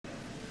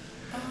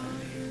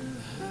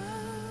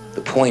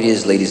point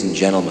is, ladies and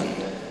gentlemen,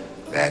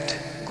 that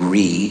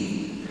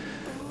greed,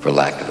 for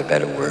lack of a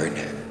better word,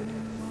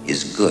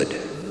 is good.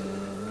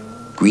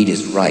 Greed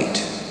is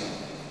right.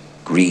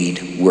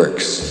 Greed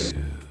works.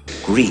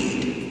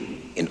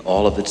 Greed in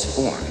all of its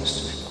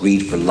forms.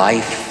 Greed for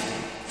life,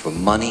 for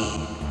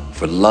money,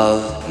 for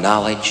love,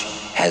 knowledge,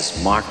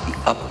 has marked the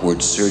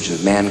upward surge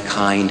of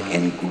mankind,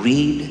 and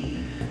greed,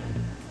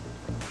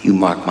 you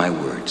mark my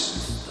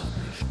words,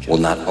 will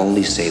not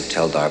only save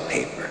Teldar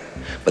Paper,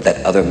 but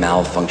that other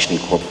malfunctioning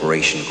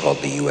corporation called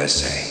the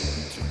USA.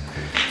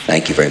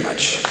 Thank you very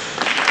much.